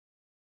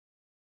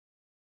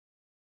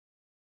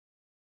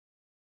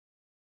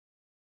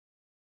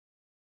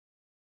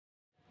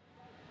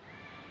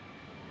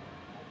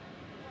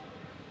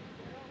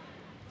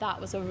that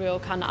was a real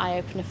kind of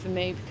eye-opener for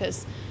me,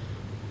 because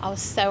I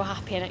was so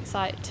happy and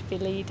excited to be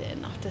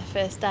leading after the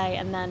first day,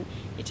 and then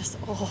it just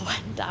all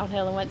went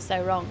downhill and went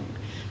so wrong.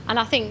 And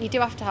I think you do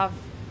have to have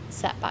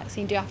setbacks,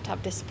 and you do have to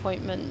have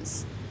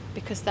disappointments,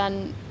 because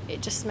then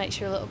it just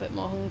makes you a little bit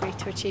more hungry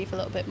to achieve a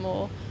little bit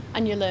more,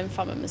 and you learn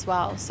from them as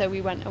well. So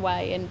we went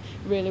away and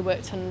really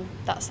worked on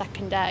that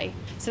second day.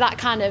 So that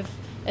kind of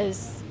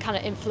has kind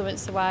of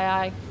influenced the way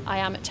I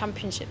am at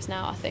championships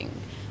now, I think.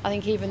 I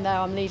think even though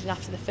I'm leading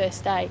after the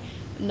first day,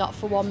 not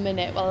for 1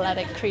 minute will I let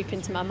it creep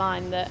into my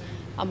mind that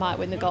I might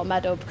win the gold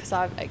medal, because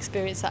I've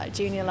experienced that at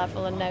junior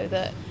level and know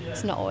that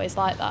it's not always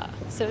like that.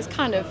 So it's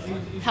kind of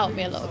helped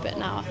me a little bit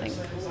now, I think.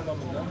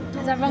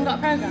 Has everyone got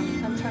a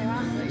programme? I'm trying to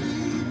athletes.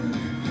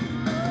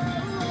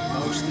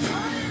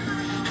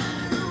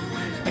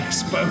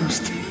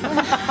 Exposed.